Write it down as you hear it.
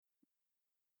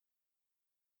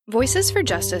Voices for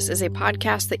Justice is a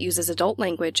podcast that uses adult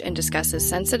language and discusses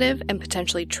sensitive and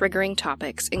potentially triggering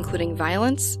topics, including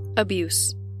violence,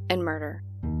 abuse, and murder.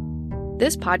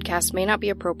 This podcast may not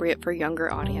be appropriate for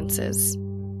younger audiences.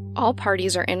 All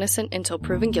parties are innocent until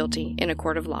proven guilty in a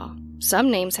court of law.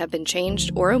 Some names have been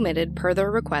changed or omitted per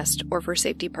their request or for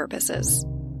safety purposes.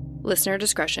 Listener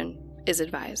discretion is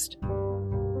advised.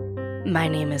 My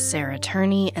name is Sarah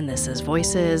Turney, and this is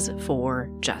Voices for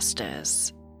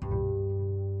Justice.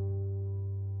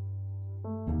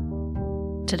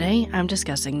 Today, I'm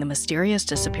discussing the mysterious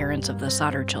disappearance of the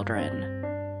Sodder children.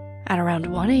 At around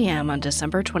 1 a.m. on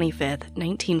December 25th,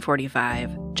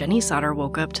 1945, Jenny Sodder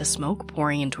woke up to smoke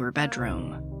pouring into her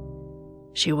bedroom.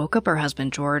 She woke up her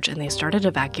husband George, and they started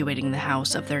evacuating the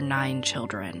house of their 9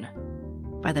 children.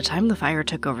 By the time the fire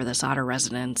took over the Sodder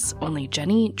residence, only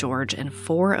Jenny, George, and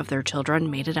 4 of their children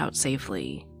made it out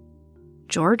safely.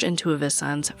 George and 2 of his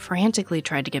sons frantically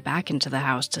tried to get back into the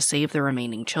house to save the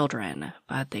remaining children,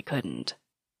 but they couldn't.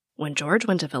 When George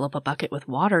went to fill up a bucket with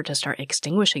water to start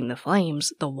extinguishing the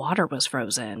flames, the water was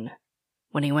frozen.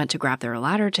 When he went to grab their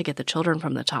ladder to get the children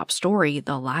from the top story,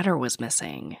 the ladder was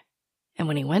missing. And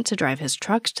when he went to drive his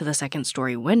trucks to the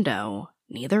second-story window,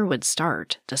 neither would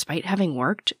start, despite having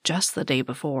worked just the day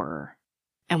before.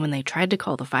 And when they tried to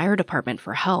call the fire department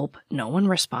for help, no one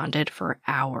responded for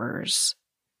hours.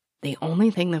 The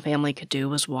only thing the family could do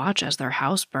was watch as their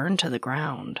house burned to the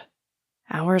ground.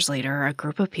 Hours later, a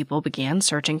group of people began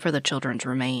searching for the children's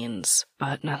remains,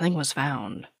 but nothing was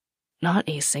found. Not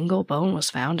a single bone was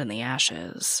found in the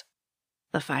ashes.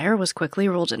 The fire was quickly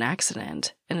ruled an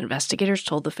accident, and investigators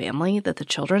told the family that the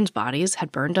children's bodies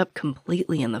had burned up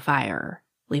completely in the fire,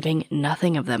 leaving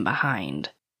nothing of them behind.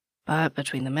 But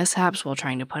between the mishaps while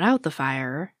trying to put out the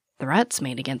fire, threats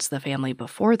made against the family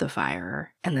before the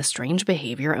fire, and the strange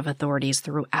behavior of authorities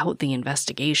throughout the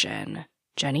investigation,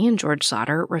 Jenny and George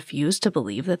Sodder refused to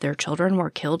believe that their children were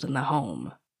killed in the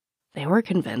home. They were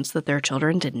convinced that their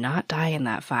children did not die in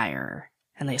that fire,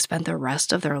 and they spent the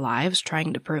rest of their lives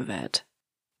trying to prove it.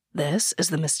 This is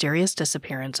the mysterious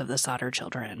disappearance of the Sodder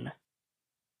children.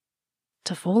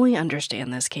 To fully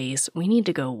understand this case, we need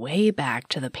to go way back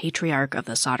to the patriarch of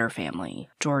the Sodder family,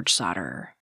 George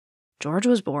Sodder. George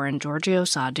was born Giorgio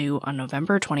Sadu on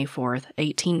November 24,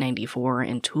 1894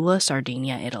 in Tula,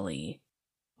 Sardinia, Italy.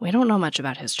 We don't know much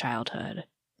about his childhood,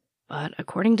 but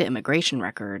according to immigration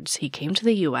records, he came to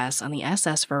the U.S. on the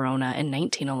SS Verona in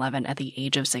 1911 at the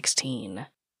age of 16.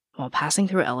 While passing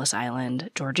through Ellis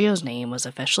Island, Giorgio's name was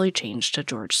officially changed to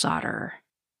George Sodder.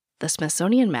 The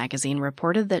Smithsonian Magazine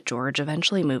reported that George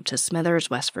eventually moved to Smithers,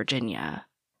 West Virginia.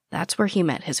 That's where he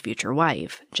met his future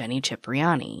wife, Jenny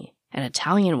Cipriani, an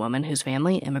Italian woman whose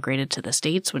family immigrated to the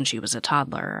States when she was a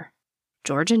toddler.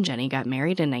 George and Jenny got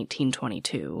married in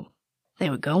 1922. They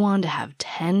would go on to have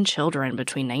 10 children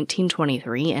between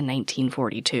 1923 and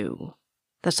 1942.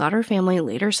 The Sodder family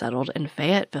later settled in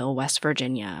Fayetteville, West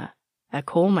Virginia, a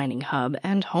coal mining hub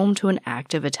and home to an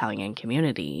active Italian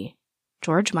community.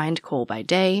 George mined coal by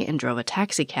day and drove a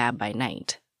taxicab by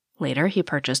night. Later, he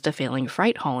purchased a failing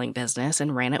freight hauling business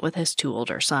and ran it with his 2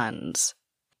 older sons.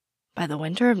 By the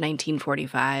winter of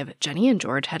 1945, Jenny and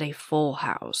George had a full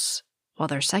house. While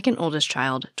their second oldest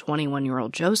child,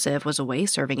 21-year-old Joseph, was away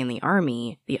serving in the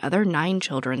Army, the other 9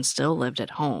 children still lived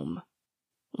at home.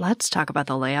 Let's talk about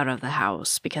the layout of the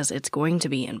house, because it's going to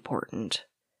be important.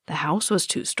 The house was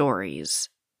 2 stories.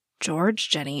 George,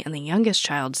 Jenny, and the youngest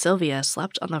child, Sylvia,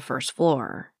 slept on the first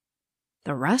floor.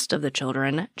 The rest of the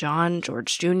children, John,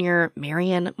 George Jr.,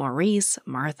 Marion, Maurice,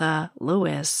 Martha,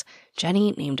 Louis,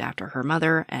 Jenny, named after her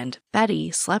mother, and Betty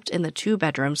slept in the 2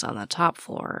 bedrooms on the top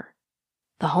floor.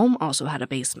 The home also had a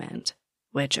basement,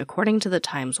 which, according to the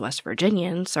Times West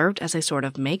Virginian, served as a sort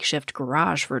of makeshift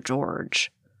garage for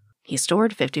George. He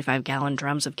stored 55-gallon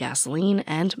drums of gasoline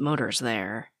and motors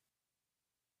there.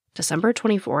 December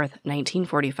 24th,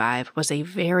 1945 was a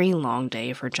very long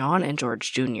day for John and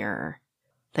George Jr.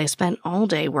 They spent all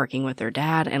day working with their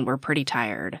dad and were pretty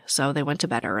tired, so they went to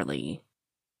bed early.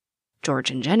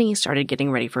 George and Jenny started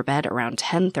getting ready for bed around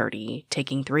 10:30,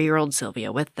 taking 3-year-old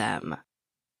Sylvia with them.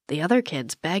 The other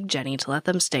kids begged Jenny to let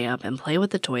them stay up and play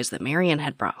with the toys that Marion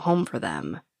had brought home for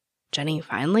them. Jenny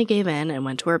finally gave in and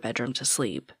went to her bedroom to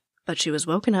sleep, but she was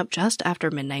woken up just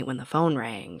after midnight when the phone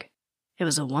rang. It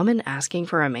was a woman asking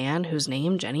for a man whose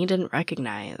name Jenny didn't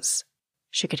recognize.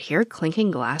 She could hear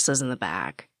clinking glasses in the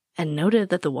back, and noted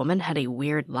that the woman had a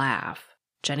weird laugh.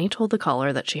 Jenny told the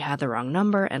caller that she had the wrong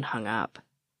number and hung up.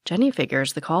 Jenny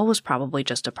figures the call was probably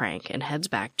just a prank and heads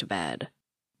back to bed.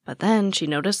 But then she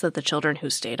noticed that the children who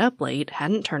stayed up late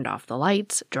hadn't turned off the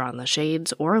lights, drawn the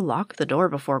shades, or locked the door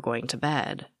before going to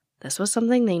bed. This was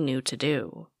something they knew to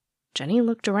do. Jenny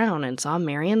looked around and saw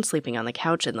Marion sleeping on the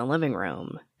couch in the living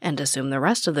room, and assumed the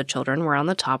rest of the children were on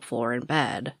the top floor in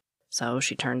bed. So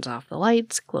she turns off the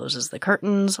lights, closes the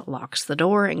curtains, locks the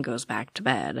door, and goes back to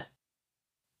bed.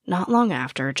 Not long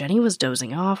after, Jenny was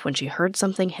dozing off when she heard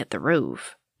something hit the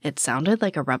roof. It sounded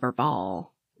like a rubber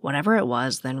ball. Whatever it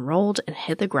was then rolled and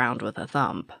hit the ground with a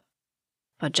thump.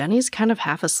 But Jenny's kind of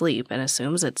half asleep and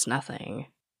assumes it's nothing.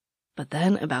 But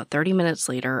then, about 30 minutes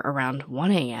later, around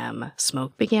 1 a.m.,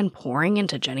 smoke began pouring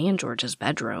into Jenny and George's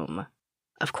bedroom.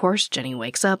 Of course, Jenny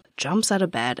wakes up, jumps out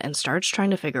of bed, and starts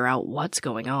trying to figure out what's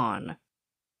going on.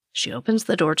 She opens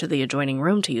the door to the adjoining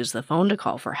room to use the phone to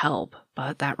call for help,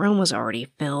 but that room was already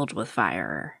filled with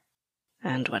fire.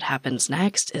 And what happens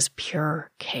next is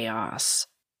pure chaos.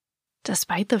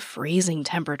 Despite the freezing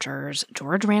temperatures,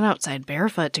 George ran outside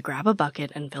barefoot to grab a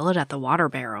bucket and fill it at the water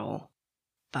barrel.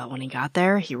 But when he got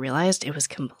there, he realized it was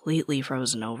completely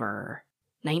frozen over.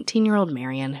 19-year-old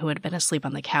Marion, who had been asleep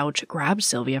on the couch, grabbed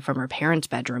Sylvia from her parents'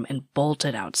 bedroom and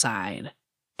bolted outside.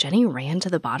 Jenny ran to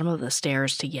the bottom of the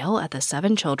stairs to yell at the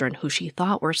 7 children who she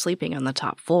thought were sleeping on the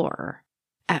top floor.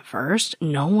 At first,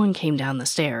 no one came down the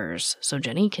stairs, so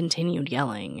Jenny continued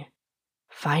yelling.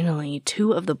 Finally,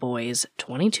 2 of the boys,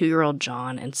 22-year-old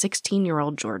John and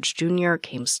 16-year-old George Jr.,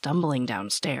 came stumbling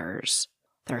downstairs,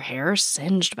 their hair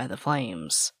singed by the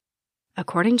flames.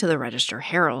 According to the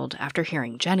Register-Herald, after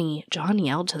hearing Jenny, John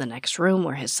yelled to the next room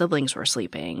where his siblings were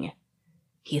sleeping.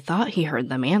 He thought he heard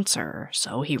them answer,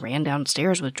 so he ran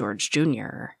downstairs with George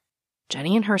Jr.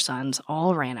 Jenny and her sons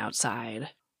all ran outside.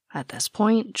 At this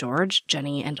point, George,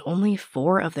 Jenny, and only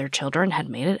 4 of their children had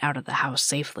made it out of the house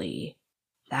safely.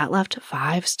 That left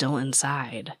 5 still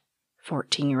inside.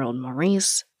 14-year-old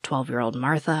Maurice, 12-year-old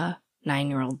Martha,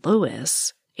 9-year-old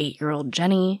Louis, 8-year-old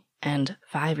Jenny, and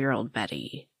 5-year-old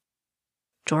Betty.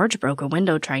 George broke a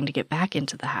window trying to get back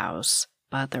into the house,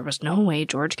 but there was no way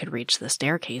George could reach the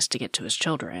staircase to get to his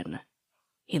children.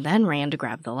 He then ran to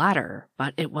grab the ladder,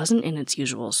 but it wasn't in its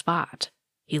usual spot.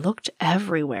 He looked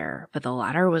everywhere, but the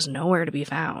ladder was nowhere to be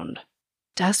found.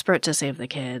 Desperate to save the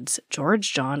kids,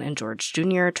 George, John, and George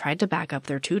Jr. tried to back up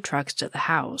their 2 trucks to the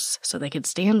house so they could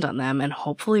stand on them and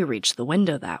hopefully reach the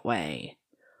window that way.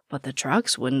 But the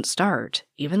trucks wouldn't start,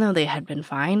 even though they had been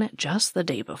fine just the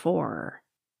day before.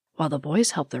 While the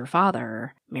boys helped their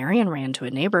father, Marion ran to a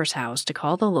neighbor's house to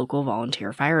call the local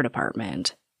volunteer fire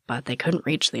department, but they couldn't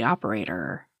reach the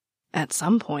operator. At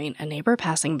some point, a neighbor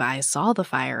passing by saw the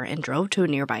fire and drove to a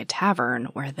nearby tavern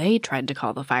where they tried to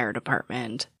call the fire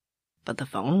department. But the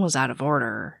phone was out of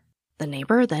order. The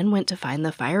neighbor then went to find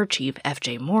the fire chief,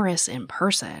 F.J. Morris, in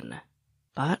person.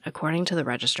 But according to the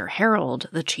Register-Herald,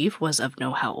 the chief was of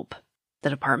no help. The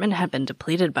department had been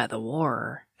depleted by the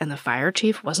war, and the fire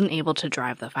chief wasn't able to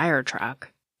drive the fire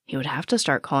truck. He would have to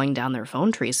start calling down their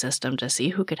phone tree system to see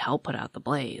who could help put out the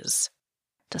blaze.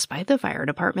 Despite the fire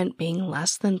department being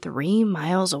less than 3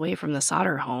 miles away from the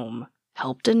Sodder home,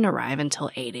 help didn't arrive until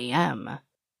 8 a.m.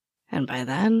 And by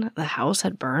then, the house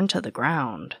had burned to the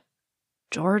ground.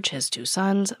 George, his 2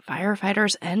 sons,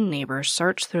 firefighters, and neighbors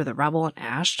searched through the rubble and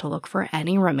ash to look for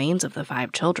any remains of the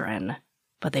 5 children,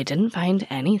 but they didn't find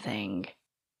anything.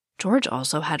 George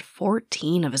also had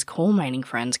 14 of his coal mining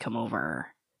friends come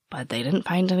over, but they didn't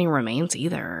find any remains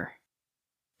either.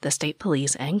 The state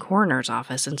police and coroner's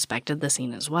office inspected the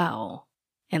scene as well.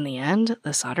 In the end,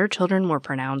 the Sodder children were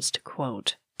pronounced,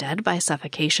 quote, dead by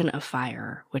suffocation of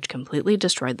fire, which completely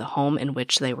destroyed the home in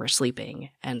which they were sleeping,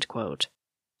 end quote.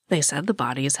 They said the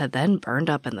bodies had then burned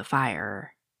up in the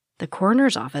fire. The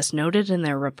coroner's office noted in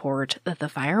their report that the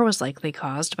fire was likely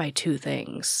caused by 2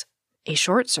 things: a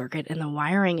short circuit in the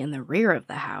wiring in the rear of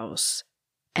the house,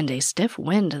 and a stiff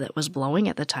wind that was blowing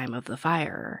at the time of the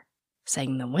fire,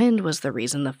 saying the wind was the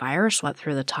reason the fire swept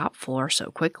through the top floor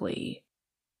so quickly.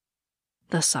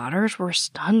 The Sodders were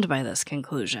stunned by this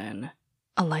conclusion.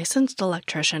 A licensed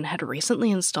electrician had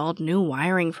recently installed new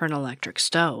wiring for an electric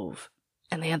stove,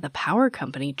 and they had the power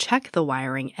company check the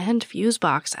wiring and fuse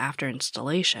box after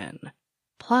installation.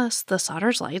 Plus, the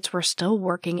Sodders' lights were still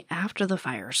working after the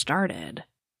fire started.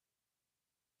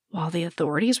 While the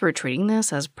authorities were treating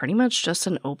this as pretty much just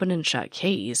an open and shut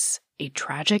case, a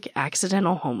tragic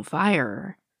accidental home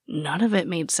fire, none of it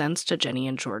made sense to Jenny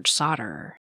and George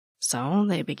Sodder. So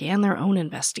they began their own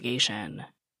investigation.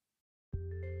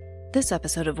 This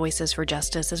episode of Voices for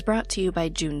Justice is brought to you by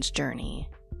June's Journey.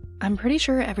 I'm pretty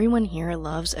sure everyone here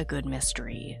loves a good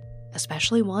mystery,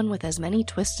 especially one with as many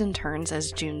twists and turns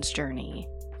as June's Journey.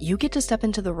 You get to step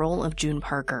into the role of June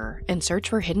Parker and search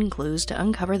for hidden clues to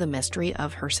uncover the mystery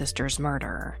of her sister's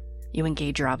murder. You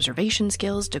engage your observation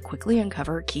skills to quickly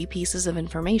uncover key pieces of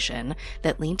information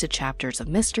that lead to chapters of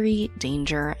mystery,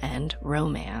 danger, and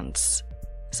romance.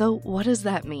 So what does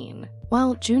that mean?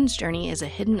 Well, June's Journey is a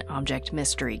hidden object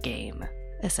mystery game.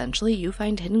 Essentially, you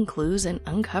find hidden clues and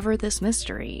uncover this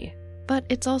mystery. But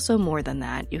it's also more than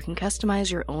that. You can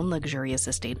customize your own luxurious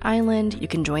estate island, you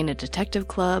can join a detective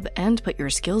club, and put your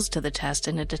skills to the test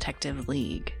in a detective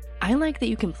league. I like that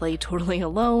you can play totally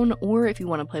alone, or if you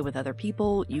want to play with other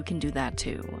people, you can do that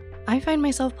too. I find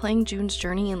myself playing June's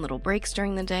Journey in little breaks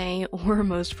during the day, or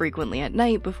most frequently at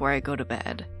night before I go to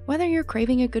bed. Whether you're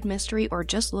craving a good mystery or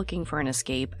just looking for an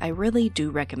escape, I really do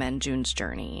recommend June's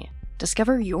Journey.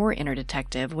 Discover your inner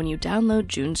detective when you download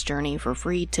June's Journey for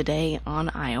free today on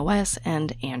iOS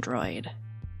and Android.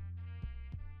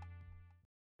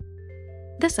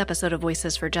 This episode of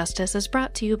Voices for Justice is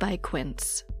brought to you by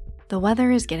Quince. The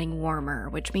weather is getting warmer,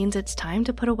 which means it's time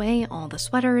to put away all the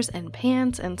sweaters and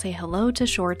pants and say hello to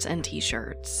shorts and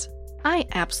t-shirts. I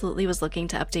absolutely was looking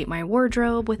to update my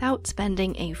wardrobe without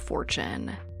spending a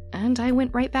fortune, and I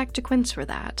went right back to Quince for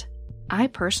that. I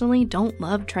personally don't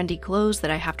love trendy clothes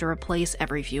that I have to replace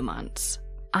every few months.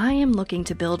 I am looking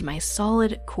to build my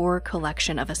solid core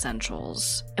collection of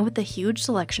essentials, and with the huge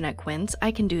selection at Quince,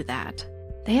 I can do that.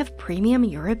 They have premium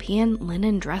European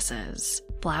linen dresses,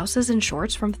 blouses and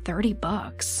shorts from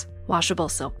 $30, washable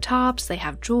silk tops, they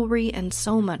have jewelry, and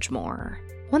so much more.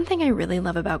 One thing I really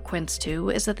love about Quince too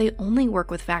is that they only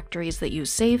work with factories that use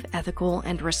safe, ethical,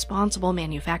 and responsible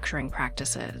manufacturing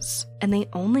practices. And they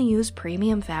only use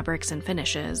premium fabrics and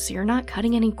finishes, so you're not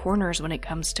cutting any corners when it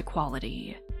comes to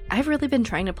quality. I've really been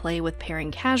trying to play with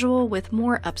pairing casual with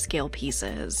more upscale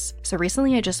pieces. So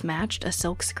recently I just matched a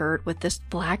silk skirt with this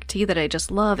black tee that I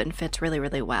just love and fits really,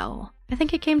 really well. I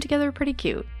think it came together pretty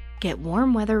cute. Get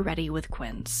warm weather ready with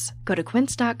Quince. Go to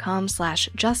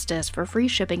quince.com/justice for free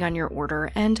shipping on your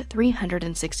order and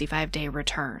 365-day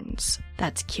returns.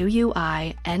 That's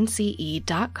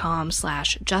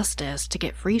QUINCE.com/justice to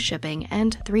get free shipping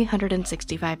and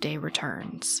 365-day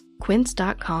returns.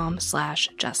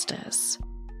 Quince.com/justice.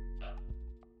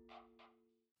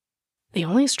 The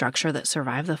only structure that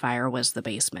survived the fire was the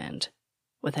basement.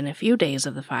 Within a few days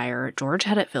of the fire, George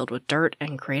had it filled with dirt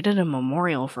and created a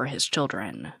memorial for his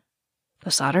children. The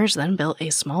Sodders then built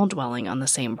a small dwelling on the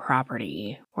same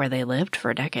property, where they lived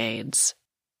for decades.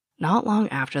 Not long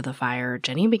after the fire,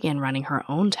 Jenny began running her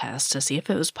own tests to see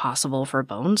if it was possible for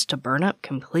bones to burn up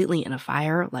completely in a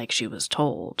fire like she was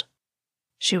told.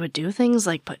 She would do things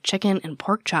like put chicken and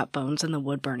pork chop bones in the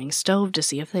wood-burning stove to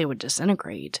see if they would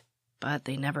disintegrate, but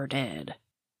they never did.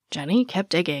 Jenny kept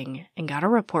digging and got a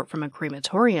report from a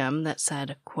crematorium that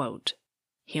said, quote,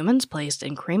 "Humans placed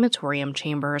in crematorium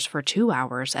chambers for 2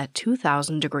 hours at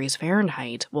 2,000 degrees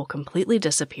Fahrenheit will completely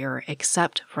disappear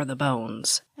except for the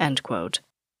bones," end quote.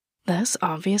 This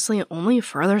obviously only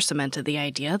further cemented the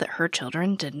idea that her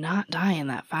children did not die in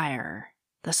that fire.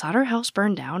 The Sodder house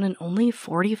burned down in only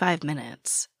 45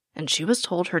 minutes, and she was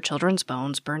told her children's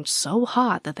bones burned so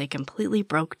hot that they completely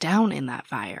broke down in that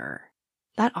fire.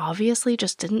 That obviously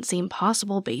just didn't seem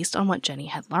possible based on what Jenny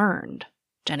had learned.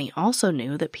 Jenny also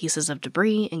knew that pieces of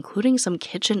debris, including some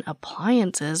kitchen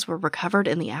appliances, were recovered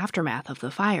in the aftermath of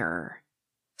the fire.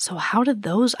 So how did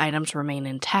those items remain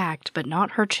intact but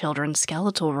not her children's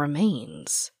skeletal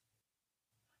remains?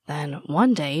 Then,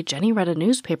 one day, Jenny read a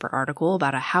newspaper article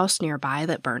about a house nearby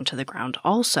that burned to the ground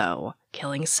also,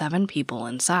 killing 7 people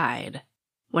inside.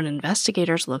 When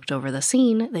investigators looked over the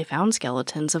scene, they found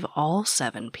skeletons of all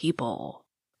 7 people.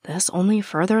 This only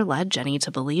further led Jenny to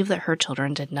believe that her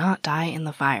children did not die in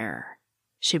the fire.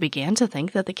 She began to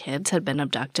think that the kids had been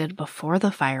abducted before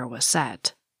the fire was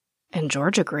set. And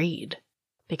George agreed.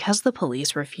 Because the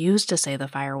police refused to say the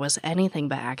fire was anything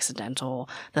but accidental,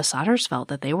 the Sodders felt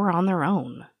that they were on their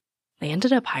own. They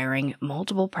ended up hiring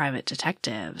multiple private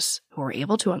detectives who were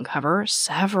able to uncover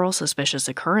several suspicious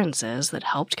occurrences that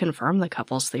helped confirm the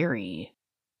couple's theory.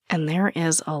 And there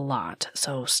is a lot,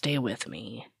 so stay with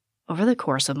me. Over the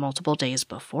course of multiple days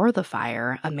before the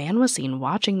fire, a man was seen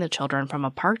watching the children from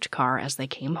a parked car as they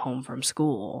came home from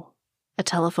school. A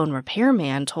telephone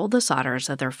repairman told the Sodders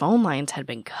that their phone lines had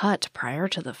been cut prior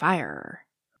to the fire.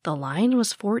 The line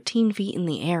was 14 feet in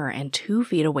the air and 2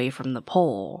 feet away from the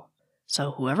pole.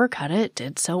 So whoever cut it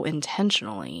did so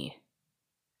intentionally.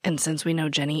 And since we know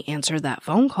Jenny answered that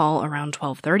phone call around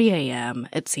 12:30 a.m.,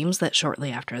 it seems that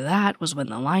shortly after that was when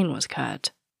the line was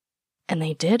cut. And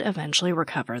they did eventually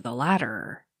recover the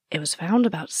ladder. It was found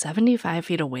about 75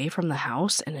 feet away from the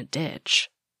house in a ditch.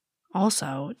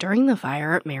 Also, during the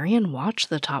fire, Marion watched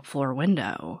the top floor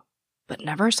window, but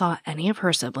never saw any of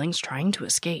her siblings trying to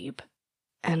escape.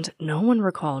 And no one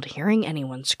recalled hearing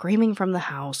anyone screaming from the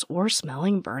house or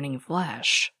smelling burning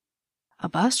flesh. A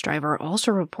bus driver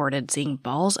also reported seeing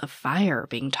balls of fire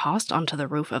being tossed onto the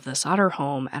roof of the Sodder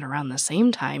home at around the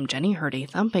same time Jenny heard a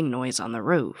thumping noise on the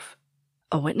roof.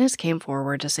 A witness came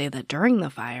forward to say that during the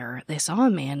fire, they saw a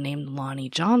man named Lonnie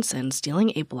Johnson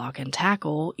stealing a block and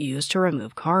tackle used to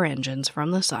remove car engines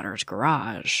from the Sodders'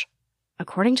 garage.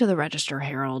 According to the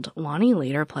Register-Herald, Lonnie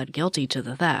later pled guilty to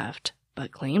the theft,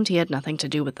 but claimed he had nothing to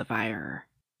do with the fire.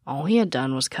 All he had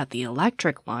done was cut the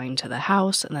electric line to the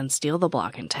house and then steal the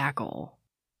block and tackle.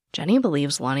 Jenny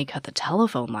believes Lonnie cut the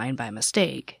telephone line by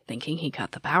mistake, thinking he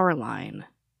cut the power line.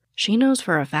 She knows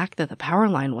for a fact that the power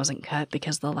line wasn't cut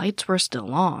because the lights were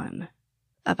still on.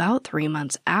 About 3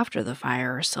 months after the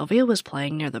fire, Sylvia was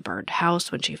playing near the burned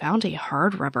house when she found a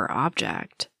hard rubber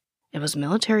object. It was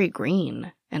military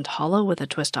green and hollow with a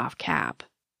twist-off cap.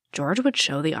 George would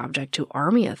show the object to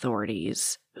Army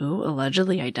authorities, who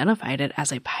allegedly identified it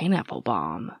as a pineapple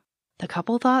bomb. The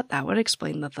couple thought that would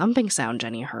explain the thumping sound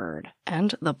Jenny heard,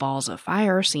 and the balls of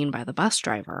fire seen by the bus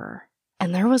driver.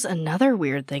 And there was another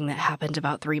weird thing that happened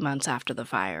about 3 months after the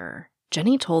fire.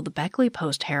 Jenny told the Beckley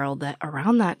Post-Herald that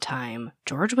around that time,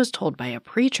 George was told by a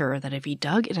preacher that if he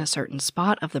dug in a certain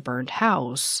spot of the burned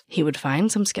house, he would find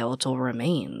some skeletal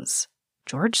remains.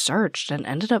 George searched and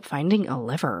ended up finding a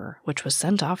liver, which was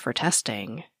sent off for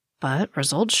testing. But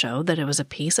results showed that it was a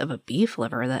piece of a beef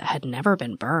liver that had never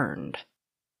been burned.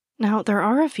 Now, there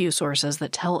are a few sources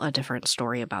that tell a different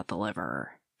story about the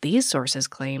liver. These sources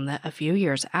claim that a few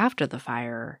years after the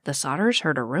fire, the Sodders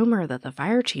heard a rumor that the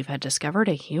fire chief had discovered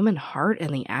a human heart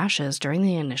in the ashes during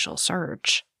the initial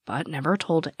search, but never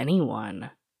told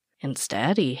anyone.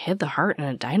 Instead, he hid the heart in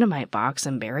a dynamite box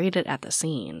and buried it at the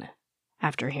scene.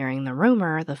 After hearing the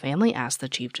rumor, the family asked the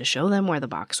chief to show them where the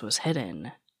box was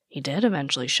hidden. He did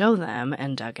eventually show them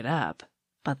and dug it up,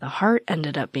 but the heart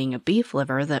ended up being a beef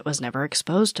liver that was never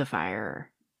exposed to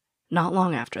fire. Not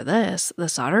long after this, the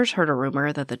Sodders heard a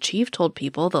rumor that the chief told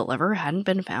people the liver hadn't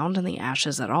been found in the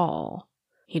ashes at all.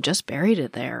 He just buried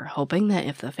it there, hoping that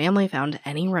if the family found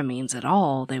any remains at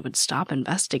all, they would stop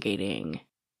investigating.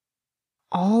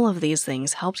 All of these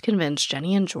things helped convince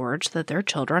Jenny and George that their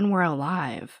children were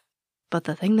alive. But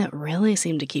the thing that really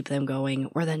seemed to keep them going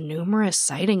were the numerous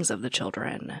sightings of the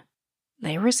children.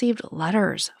 They received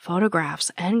letters,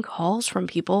 photographs, and calls from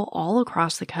people all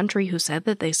across the country who said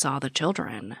that they saw the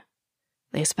children.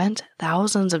 They spent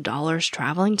thousands of dollars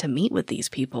traveling to meet with these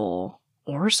people,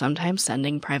 or sometimes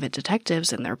sending private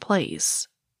detectives in their place.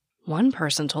 One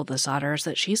person told the Sodders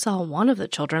that she saw one of the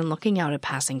children looking out a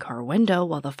passing car window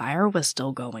while the fire was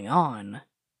still going on.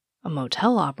 A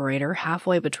motel operator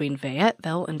halfway between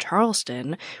Fayetteville and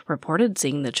Charleston reported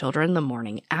seeing the children the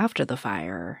morning after the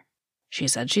fire. She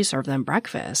said she served them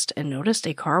breakfast and noticed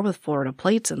a car with Florida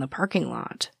plates in the parking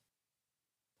lot.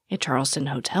 A Charleston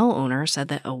hotel owner said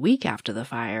that a week after the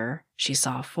fire, she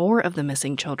saw 4 of the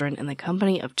missing children in the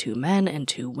company of 2 men and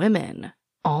 2 women,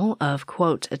 all of,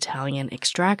 quote, Italian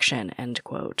extraction, end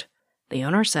quote. The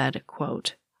owner said,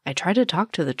 quote, I tried to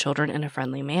talk to the children in a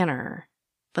friendly manner,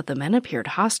 but the men appeared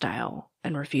hostile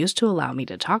and refused to allow me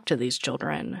to talk to these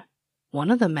children.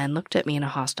 One of the men looked at me in a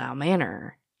hostile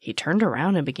manner. He turned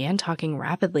around and began talking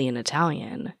rapidly in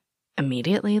Italian.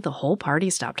 Immediately, the whole party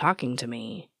stopped talking to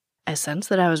me. I sensed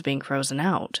that I was being frozen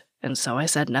out, and so I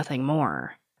said nothing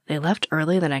more. They left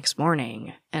early the next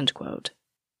morning, end quote.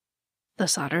 The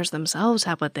Sodders themselves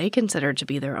had what they considered to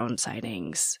be their own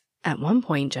sightings. At one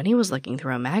point, Jenny was looking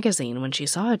through a magazine when she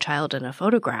saw a child in a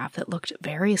photograph that looked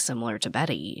very similar to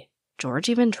Betty. George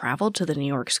even traveled to the New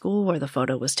York school where the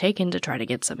photo was taken to try to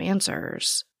get some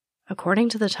answers. According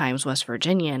to the Times West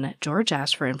Virginian, George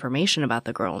asked for information about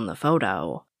the girl in the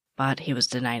photo, but he was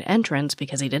denied entrance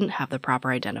because he didn't have the proper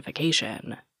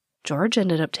identification. George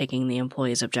ended up taking the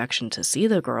employee's objection to see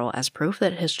the girl as proof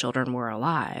that his children were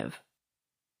alive.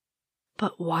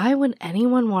 But why would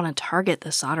anyone want to target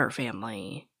the Sodder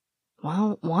family?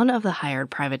 Well, one of the hired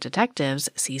private detectives,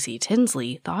 C.C.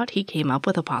 Tinsley, thought he came up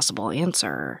with a possible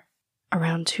answer.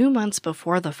 Around 2 months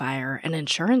before the fire, an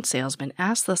insurance salesman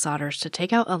asked the Sodders to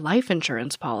take out a life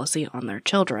insurance policy on their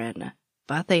children,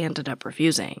 but they ended up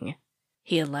refusing.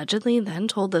 He allegedly then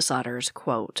told the Sodders,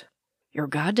 quote, Your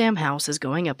goddamn house is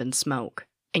going up in smoke,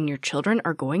 and your children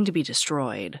are going to be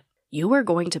destroyed. You are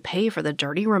going to pay for the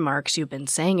dirty remarks you've been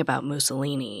saying about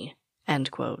Mussolini, end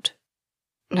quote.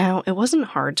 Now, it wasn't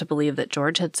hard to believe that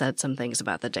George had said some things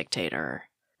about the dictator.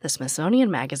 The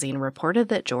Smithsonian Magazine reported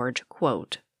that George,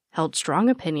 quote, held strong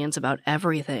opinions about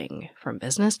everything, from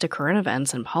business to current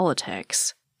events and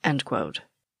politics, end quote.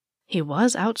 He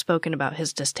was outspoken about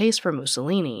his distaste for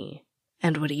Mussolini,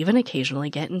 and would even occasionally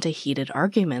get into heated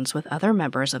arguments with other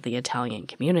members of the Italian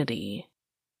community.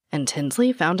 And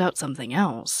Tinsley found out something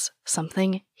else,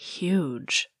 something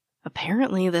huge.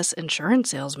 Apparently, this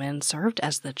insurance salesman served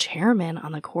as the chairman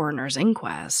on the coroner's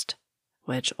inquest,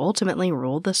 which ultimately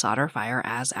ruled the Sodder fire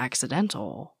as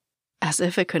accidental. As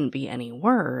if it couldn't be any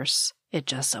worse, it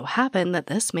just so happened that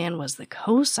this man was the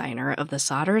co-signer of the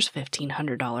Sodders'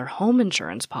 $1,500 home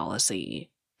insurance policy.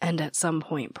 And at some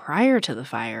point prior to the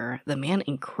fire, the man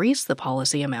increased the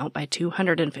policy amount by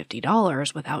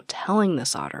 $250 without telling the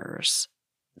Sodders.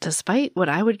 Despite what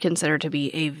I would consider to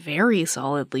be a very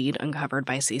solid lead uncovered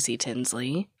by Cece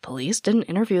Tinsley, police didn't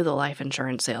interview the life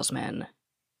insurance salesman.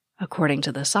 According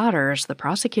to the Sodders, the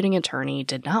prosecuting attorney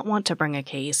did not want to bring a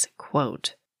case,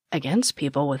 quote, against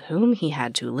people with whom he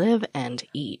had to live and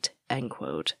eat, end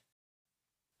quote.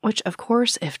 Which, of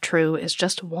course, if true, is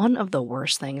just one of the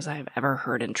worst things I've ever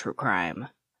heard in true crime.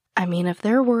 I mean, if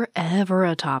there were ever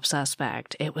a top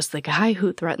suspect, it was the guy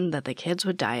who threatened that the kids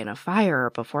would die in a fire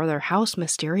before their house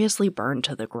mysteriously burned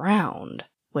to the ground,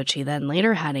 which he then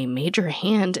later had a major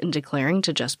hand in declaring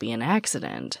to just be an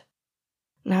accident.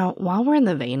 Now, while we're in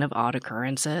the vein of odd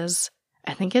occurrences,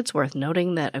 I think it's worth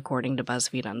noting that according to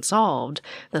BuzzFeed Unsolved,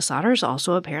 the Sodders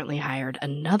also apparently hired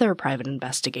another private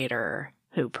investigator,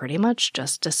 who pretty much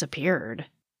just disappeared.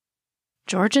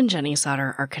 George and Jenny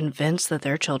Sodder are convinced that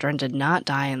their children did not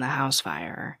die in the house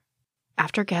fire.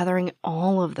 After gathering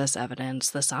all of this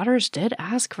evidence, the Sodders did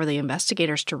ask for the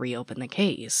investigators to reopen the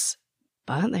case,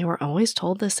 but they were always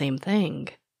told the same thing.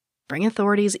 Bring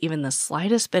authorities even the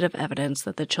slightest bit of evidence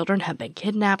that the children had been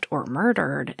kidnapped or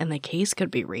murdered, and the case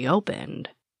could be reopened.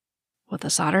 What the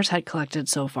Sodders had collected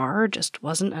so far just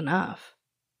wasn't enough.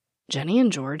 Jenny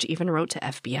and George even wrote to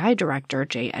FBI Director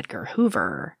J. Edgar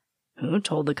Hoover, who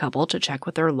told the couple to check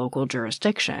with their local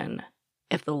jurisdiction.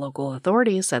 If the local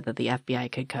authorities said that the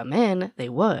FBI could come in, they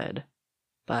would.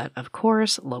 But, of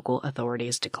course, local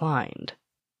authorities declined.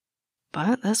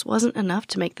 But this wasn't enough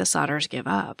to make the Sodders give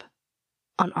up.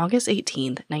 On August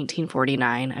 18,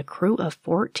 1949, a crew of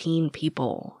 14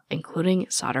 people, including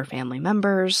Sodder family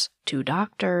members, 2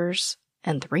 doctors,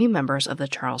 and 3 members of the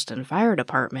Charleston Fire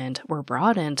Department, were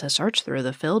brought in to search through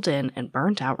the filled-in and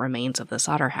burnt-out remains of the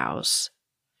Sodder house.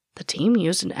 The team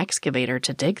used an excavator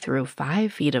to dig through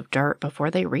 5 feet of dirt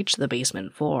before they reached the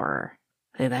basement floor.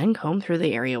 They then combed through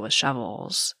the area with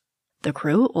shovels. The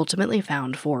crew ultimately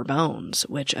found 4 bones,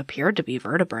 which appeared to be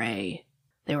vertebrae.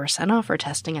 They were sent off for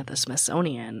testing at the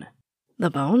Smithsonian. The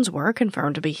bones were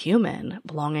confirmed to be human,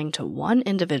 belonging to one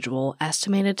individual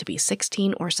estimated to be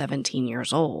 16 or 17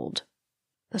 years old.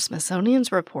 The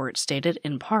Smithsonian's report stated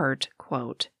in part,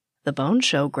 quote, "The bones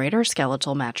show greater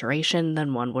skeletal maturation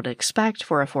than one would expect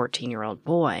for a 14-year-old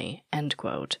boy," end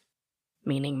quote,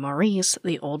 meaning Maurice,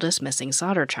 the oldest missing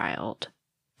Sodder child.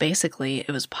 Basically,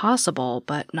 it was possible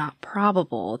but not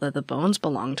probable that the bones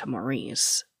belonged to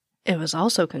Maurice. It was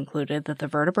also concluded that the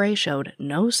vertebrae showed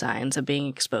no signs of being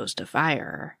exposed to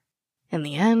fire. In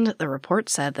the end, the report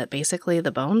said that basically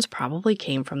the bones probably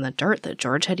came from the dirt that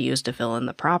George had used to fill in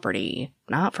the property,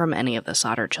 not from any of the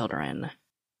Sodder children.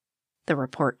 The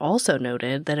report also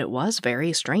noted that it was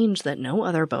very strange that no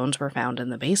other bones were found in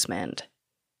the basement.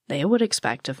 They would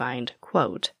expect to find,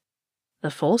 quote,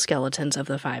 "the full skeletons of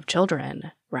the 5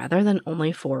 children, rather than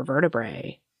only 4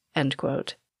 vertebrae," end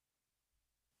quote.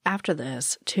 After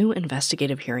this, 2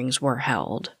 investigative hearings were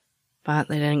held, but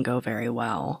they didn't go very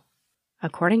well.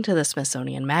 According to the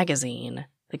Smithsonian Magazine,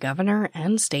 the governor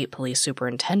and state police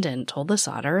superintendent told the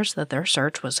Sodders that their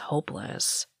search was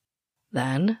hopeless.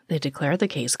 Then, they declared the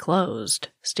case closed,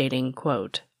 stating,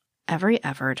 quote, "Every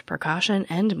effort, precaution,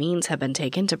 and means have been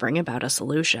taken to bring about a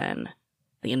solution.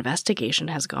 The investigation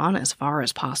has gone as far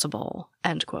as possible,"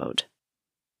 end quote.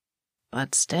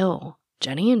 But still,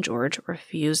 Jenny and George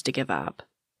refused to give up.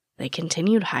 They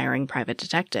continued hiring private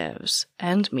detectives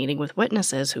and meeting with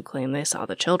witnesses who claimed they saw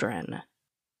the children.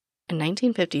 In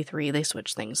 1953, they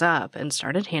switched things up and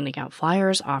started handing out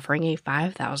flyers offering a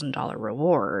 $5,000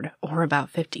 reward, or about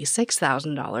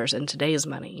 $56,000 in today's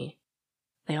money.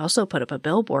 They also put up a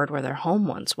billboard where their home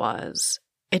once was.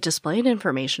 It displayed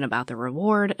information about the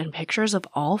reward and pictures of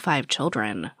all 5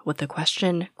 children with the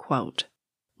question, quote,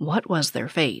 "What was their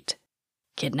fate?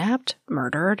 Kidnapped,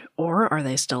 murdered, or are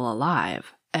they still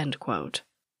alive?" End quote.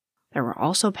 There were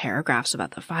also paragraphs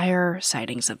about the fire,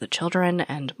 sightings of the children,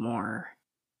 and more.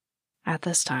 At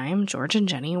this time, George and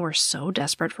Jenny were so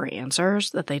desperate for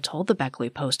answers that they told the Beckley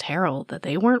Post-Herald that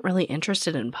they weren't really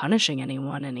interested in punishing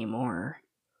anyone anymore.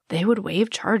 They would waive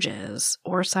charges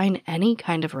or sign any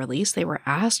kind of release they were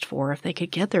asked for if they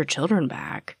could get their children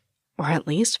back, or at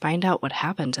least find out what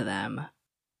happened to them.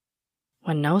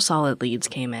 When no solid leads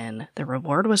came in, the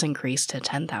reward was increased to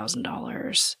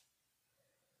 $10,000.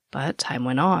 But time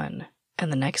went on,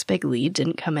 and the next big lead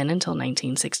didn't come in until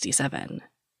 1967.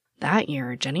 That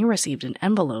year, Jenny received an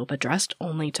envelope addressed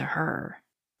only to her.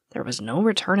 There was no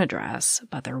return address,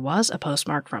 but there was a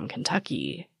postmark from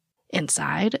Kentucky.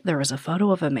 Inside, there was a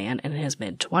photo of a man in his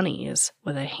mid-20s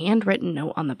with a handwritten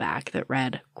note on the back that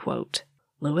read, quote,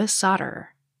 "Lewis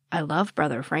Sauter, I love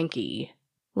brother Frankie.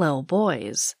 Lil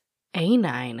boys,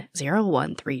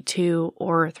 A90132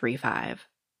 or 35,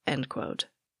 end quote.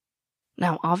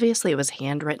 Now, obviously it was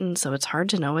handwritten, so it's hard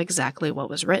to know exactly what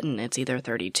was written. It's either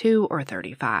 32 or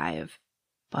 35.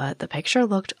 But the picture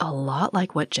looked a lot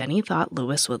like what Jenny thought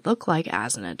Lewis would look like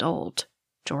as an adult.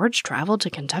 George traveled to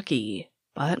Kentucky,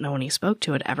 but no one he spoke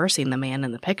to had ever seen the man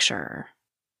in the picture.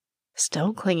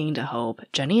 Still clinging to hope,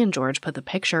 Jenny and George put the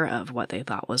picture of what they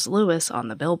thought was Lewis on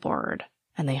the billboard,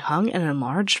 and they hung an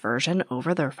enlarged version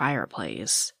over their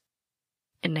fireplace.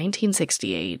 In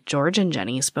 1968, George and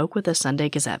Jenny spoke with the Sunday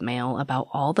Gazette Mail about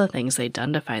all the things they'd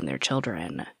done to find their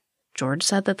children. George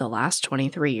said that the last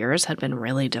 23 years had been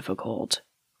really difficult.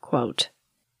 Quote,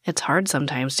 "It's hard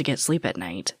sometimes to get sleep at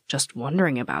night, just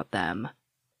wondering about them.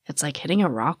 It's like hitting a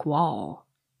rock wall.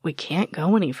 We can't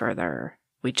go any further.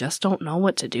 We just don't know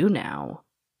what to do now.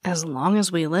 As long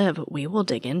as we live, we will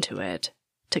dig into it,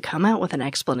 to come out with an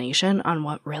explanation on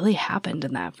what really happened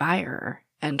in that fire,"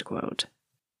 end quote.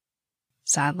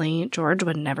 Sadly, George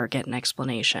would never get an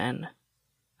explanation.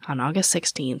 On August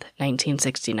 16,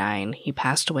 1969, he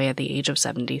passed away at the age of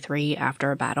 73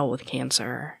 after a battle with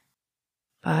cancer.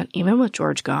 But even with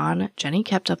George gone, Jenny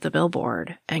kept up the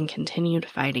billboard and continued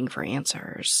fighting for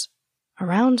answers.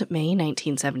 Around May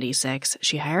 1976,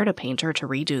 she hired a painter to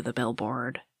redo the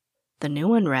billboard. The new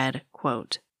one read,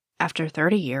 quote, "After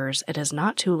 30 years, it is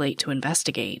not too late to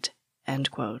investigate,"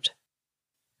 end quote.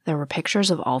 There were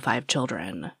pictures of all 5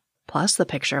 children, plus the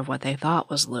picture of what they thought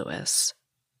was Lewis.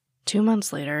 2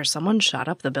 months later, someone shot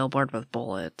up the billboard with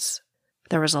bullets.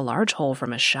 There was a large hole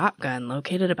from a shotgun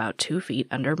located about 2 feet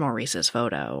under Maurice's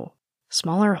photo.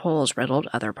 Smaller holes riddled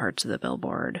other parts of the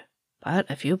billboard,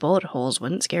 but a few bullet holes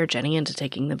wouldn't scare Jenny into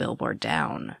taking the billboard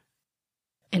down.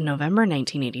 In November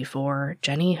 1984,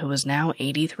 Jenny, who was now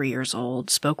 83 years old,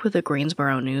 spoke with the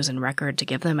Greensboro News and Record to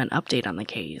give them an update on the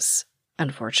case.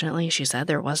 Unfortunately, she said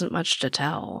there wasn't much to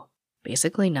tell.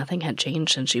 Basically, nothing had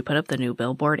changed since she put up the new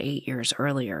billboard 8 years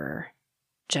earlier.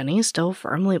 Jenny still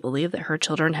firmly believed that her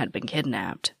children had been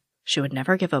kidnapped. She would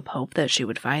never give up hope that she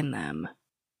would find them.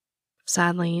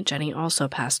 Sadly, Jenny also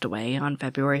passed away on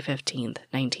February 15,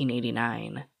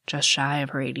 1989, just shy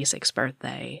of her 86th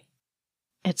birthday.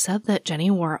 It's said that Jenny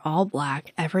wore all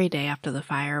black every day after the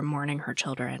fire, mourning her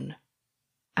children.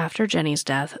 After Jenny's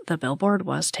death, the billboard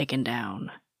was taken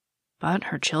down. But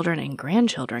her children and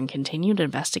grandchildren continued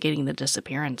investigating the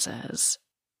disappearances.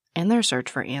 In their search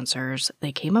for answers,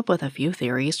 they came up with a few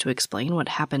theories to explain what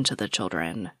happened to the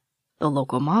children. The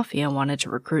local mafia wanted to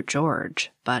recruit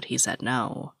George, but he said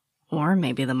no. Or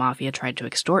maybe the mafia tried to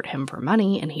extort him for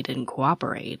money and he didn't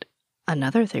cooperate.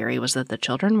 Another theory was that the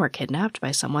children were kidnapped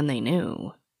by someone they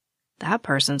knew. That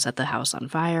person set the house on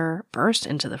fire, burst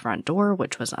into the front door,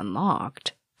 which was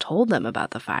unlocked, told them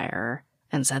about the fire,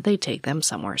 and said they'd take them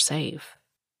somewhere safe.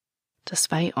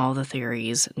 Despite all the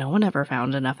theories, no one ever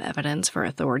found enough evidence for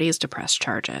authorities to press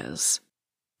charges.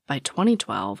 By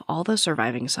 2012, all the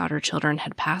surviving Sauter children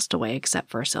had passed away except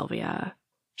for Sylvia.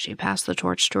 She passed the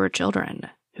torch to her children,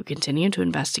 who continued to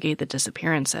investigate the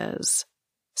disappearances.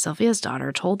 Sylvia's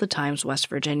daughter told the Times West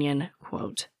Virginian,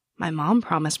 quote, "My mom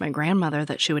promised my grandmother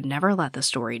that she would never let the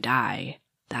story die.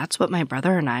 That's what my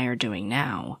brother and I are doing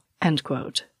now," end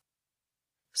quote.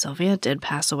 Sylvia did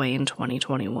pass away in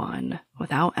 2021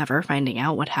 without ever finding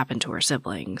out what happened to her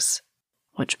siblings.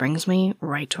 Which brings me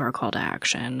right to our call to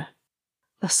action.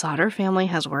 The Sauter family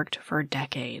has worked for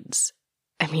decades.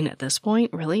 I mean, at this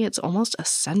point, really, it's almost a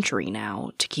century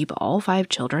now to keep all 5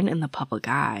 children in the public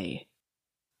eye.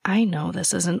 I know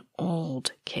this is an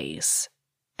old case,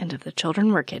 and if the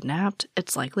children were kidnapped,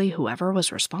 it's likely whoever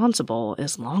was responsible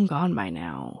is long gone by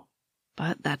now.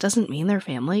 But that doesn't mean their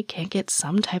family can't get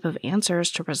some type of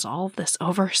answers to resolve this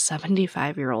over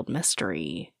 75-year-old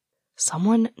mystery.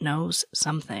 Someone knows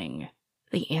something.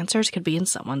 The answers could be in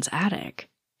someone's attic,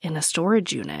 in a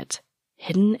storage unit,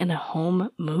 hidden in a home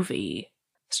movie.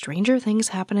 Stranger things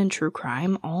happen in true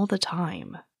crime all the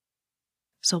time.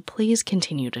 So please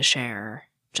continue to share,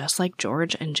 just like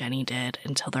George and Jenny did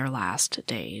until their last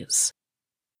days.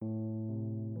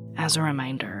 As a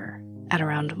reminder, at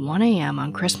around 1 a.m.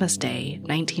 on Christmas Day,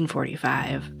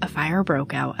 1945, a fire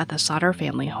broke out at the Sauter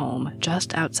family home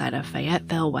just outside of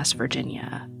Fayetteville, West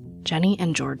Virginia. Jenny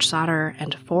and George Sauter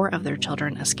and 4 of their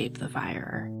children escaped the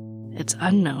fire. It's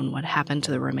unknown what happened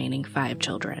to the remaining 5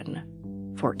 children.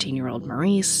 14-year-old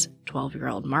Maurice,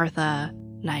 12-year-old Martha,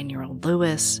 9-year-old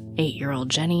Louis, 8-year-old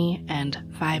Jenny, and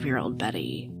 5-year-old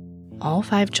Betty. All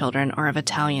 5 children are of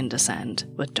Italian descent,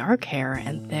 with dark hair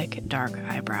and thick, dark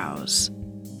eyebrows.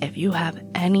 If you have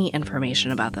any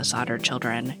information about the Sodder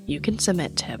children, you can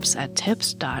submit tips at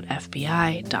tips.fbi.gov.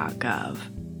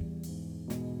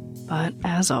 But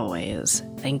as always,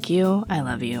 thank you, I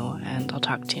love you, and I'll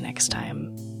talk to you next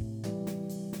time.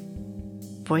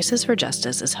 Voices for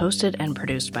Justice is hosted and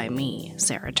produced by me,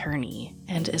 Sarah Turney,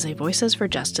 and is a Voices for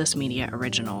Justice Media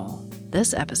original.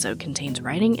 This episode contains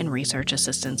writing and research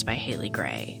assistance by Haley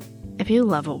Gray. If you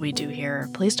love what we do here,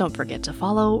 please don't forget to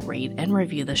follow, rate, and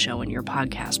review the show in your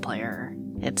podcast player.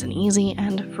 It's an easy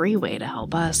and free way to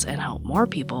help us and help more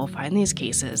people find these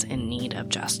cases in need of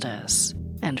justice.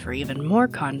 And for even more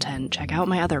content, check out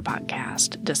my other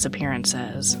podcast,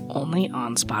 Disappearances, only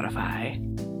on Spotify.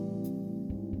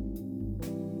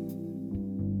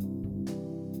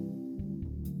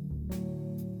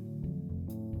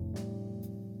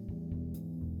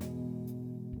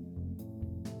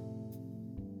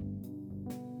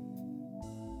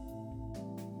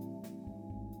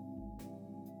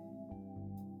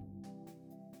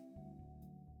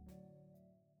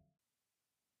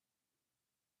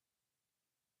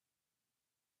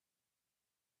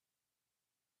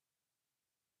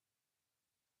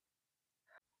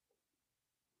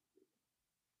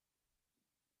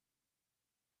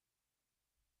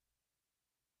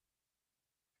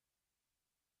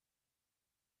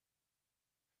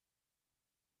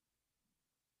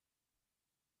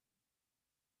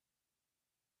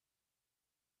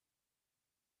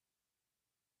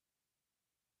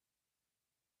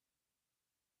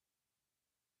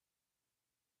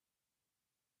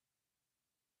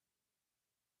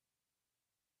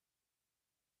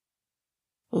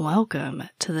 Welcome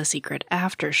to the Secret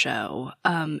After Show.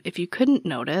 If you couldn't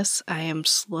notice, I am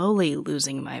slowly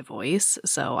losing my voice,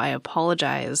 so I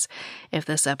apologize if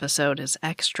this episode is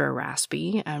extra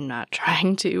raspy. I'm not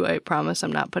trying to. I promise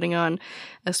I'm not putting on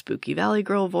a Spooky Valley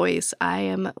Girl voice. I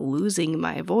am losing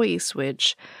my voice,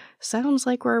 which sounds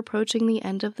like we're approaching the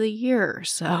end of the year,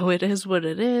 so it is what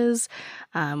it is.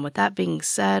 With that being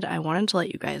said, I wanted to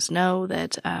let you guys know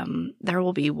that there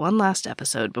will be one last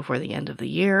episode before the end of the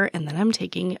year, and then I'm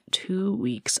taking 2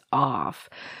 weeks off.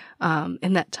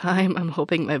 In that time, I'm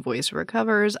hoping my voice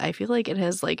recovers. I feel like it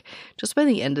has, just by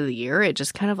the end of the year, it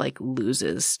just kind of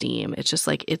loses steam. It's just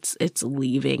it's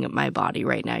leaving my body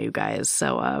right now, you guys.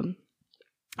 So,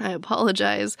 I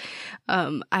apologize.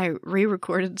 I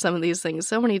re-recorded some of these things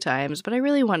so many times, but I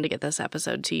really wanted to get this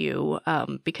episode to you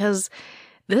because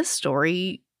this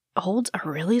story holds a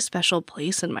really special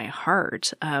place in my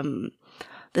heart.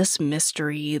 This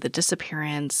mystery, the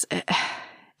disappearance,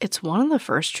 it's one of the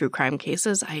first true crime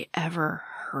cases I ever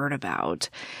heard about,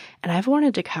 and I've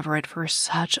wanted to cover it for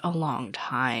such a long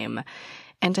time.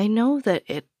 And I know that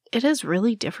it is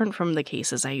really different from the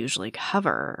cases I usually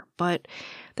cover, but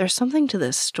there's something to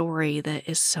this story that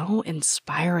is so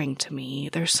inspiring to me.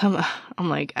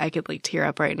 I could tear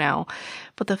up right now.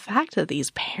 But the fact that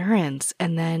these parents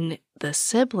and then the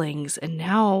siblings and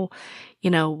now,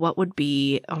 what would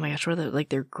be, oh my gosh, what are they,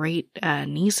 their great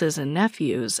nieces and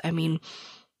nephews. I mean,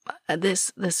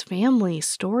 this family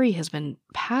story has been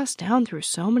passed down through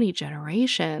so many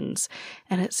generations,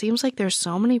 and it seems like there's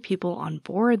so many people on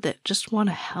board that just want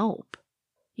to help.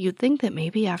 You'd think that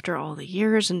maybe after all the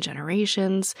years and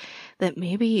generations, that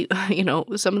maybe,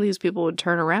 some of these people would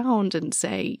turn around and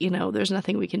say, there's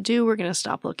nothing we can do. We're going to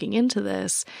stop looking into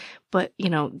this. But,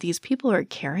 these people are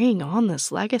carrying on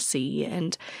this legacy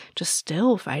and just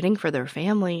still fighting for their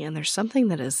family. And there's something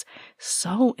that is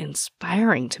so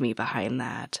inspiring to me behind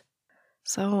that.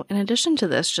 So in addition to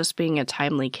this just being a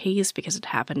timely case because it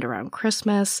happened around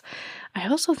Christmas, I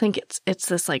also think it's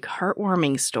this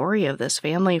heartwarming story of this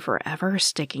family forever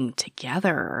sticking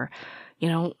together.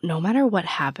 No matter what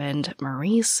happened,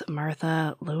 Maurice,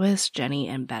 Martha, Louis, Jenny,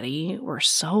 and Betty were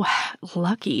so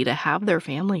lucky to have their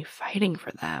family fighting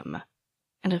for them.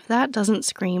 And if that doesn't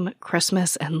scream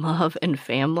Christmas and love and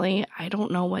family, I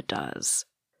don't know what does.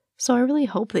 So I really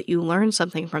hope that you learned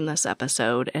something from this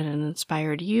episode and it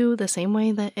inspired you the same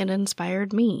way that it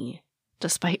inspired me,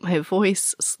 despite my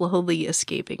voice slowly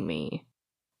escaping me.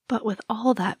 But with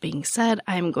all that being said,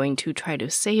 I'm going to try to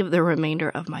save the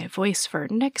remainder of my voice for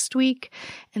next week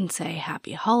and say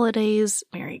happy holidays,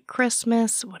 Merry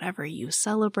Christmas, whatever you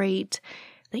celebrate.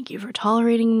 Thank you for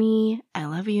tolerating me. I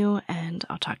love you, and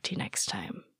I'll talk to you next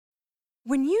time.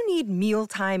 When you need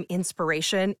mealtime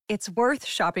inspiration, it's worth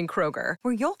shopping Kroger,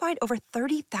 where you'll find over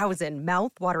 30,000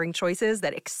 mouth-watering choices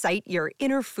that excite your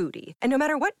inner foodie. And no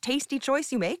matter what tasty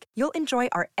choice you make, you'll enjoy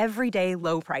our everyday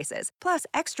low prices, plus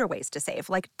extra ways to save,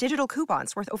 like digital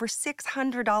coupons worth over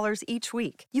 $600 each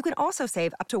week. You can also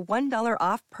save up to $1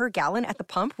 off per gallon at the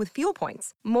pump with fuel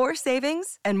points. More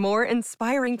savings and more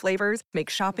inspiring flavors make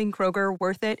shopping Kroger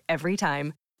worth it every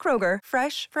time. Kroger,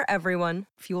 fresh for everyone.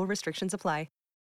 Fuel restrictions apply.